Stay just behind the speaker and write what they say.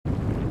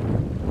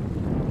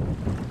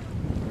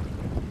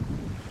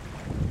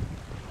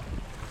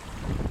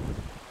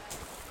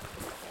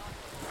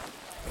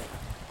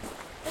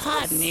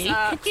Rodney,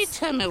 could you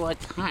tell me what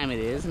time it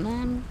is,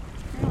 ma'am?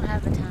 I don't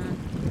have a time.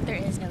 There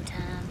is no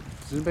time.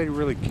 Does anybody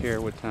really care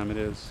what time it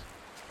is?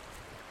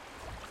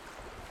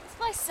 This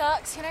place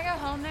sucks. Can I go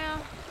home now?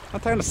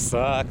 What time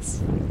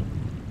sucks?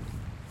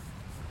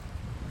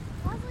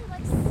 Cosley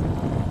Lake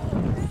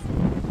sucks.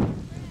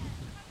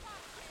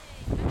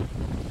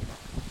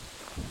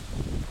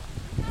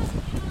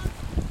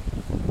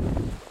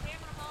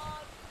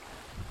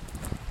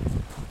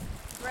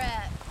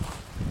 Brett,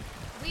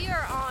 we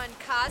are on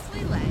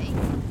Cosley Lake,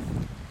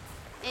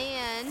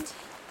 and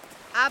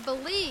I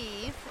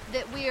believe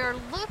that we are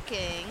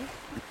looking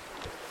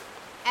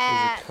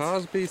at... Is it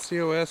Cosby,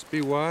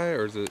 C-O-S-B-Y,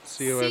 or is it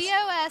C-O-S?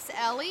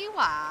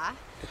 C-O-S-L-E-Y.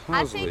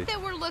 I think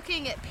that we're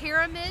looking at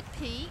Pyramid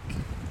Peak,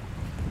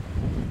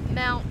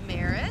 Mount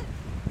Merritt,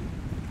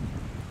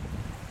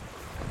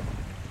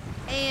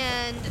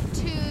 and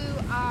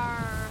to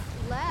our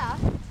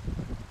left,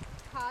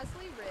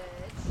 Cosley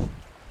Ridge.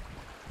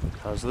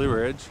 Cosley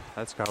Ridge.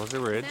 That's Cosley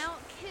Ridge.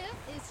 Mount Kip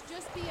is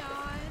just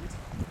beyond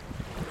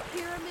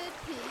Pyramid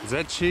Peak. Is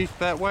that Chief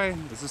that way?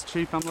 Is this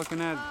Chief I'm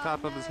looking at the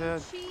top of his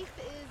head? Chief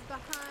is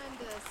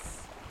behind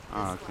us.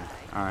 Oh, okay.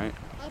 All right.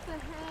 Up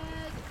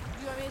ahead.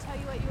 Do you want me to tell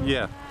you what you were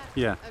Yeah. looking at?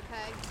 Yeah.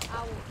 Okay.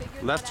 I will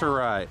figure Left that to out.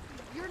 right.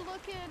 You're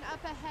looking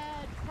up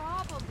ahead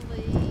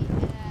probably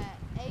at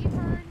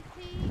Ahern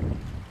Peak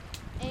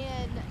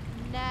and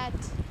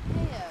Nateos.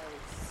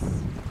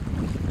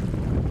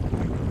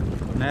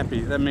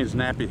 Nappy. That means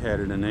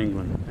nappy-headed in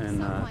England and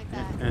Something like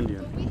that.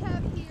 Indian. But we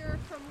have here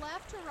from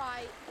left to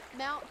right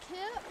Mount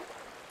Kip,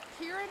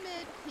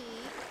 Pyramid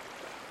Peak,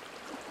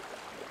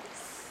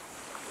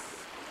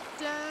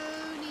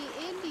 Stony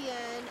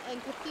Indian,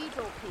 and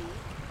Cathedral Peak.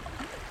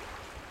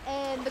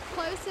 And the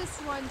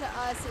closest one to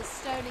us is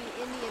Stony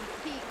Indian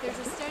Peak. There's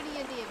a Stony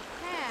Indian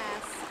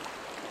Pass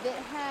that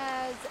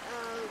has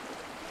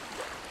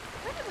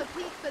kind of a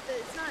peak, but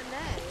it's not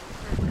named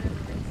for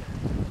whatever reason.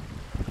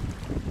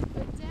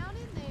 But down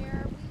in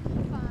there, we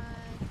will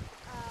find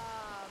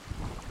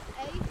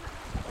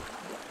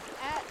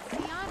at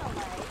Sienna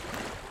Lake,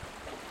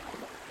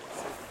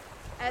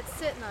 at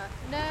Sitna.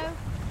 No?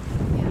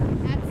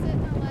 Yeah, at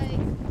Sitna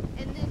Lake.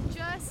 And then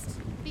just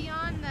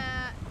beyond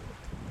that,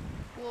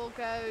 we'll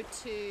go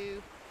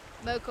to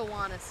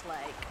Mokawanis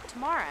Lake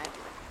tomorrow.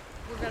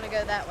 We're going to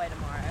go that way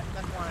tomorrow,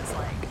 Mokawanis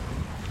Lake.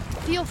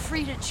 Feel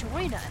free to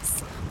join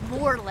us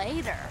more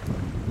later.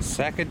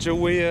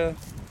 Sacagawea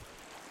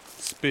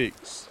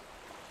speaks.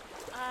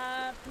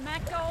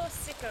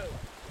 Makosiko.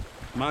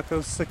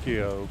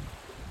 Makosiko.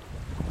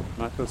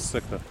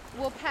 Makosika.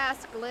 We'll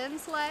pass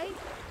Glenn's Lake,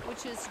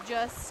 which is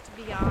just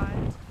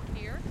beyond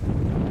here.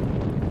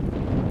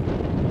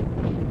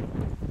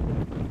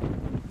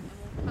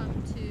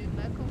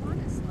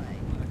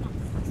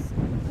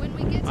 When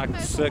we get to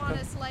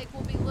Mokawanis Lake,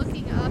 we'll be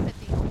looking up at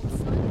the old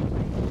Sun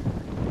Glacier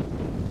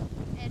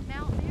and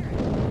Mount Merritt.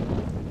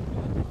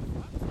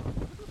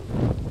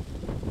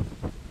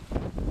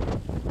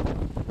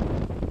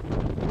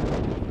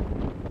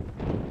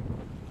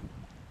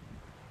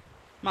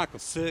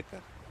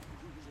 Makosika.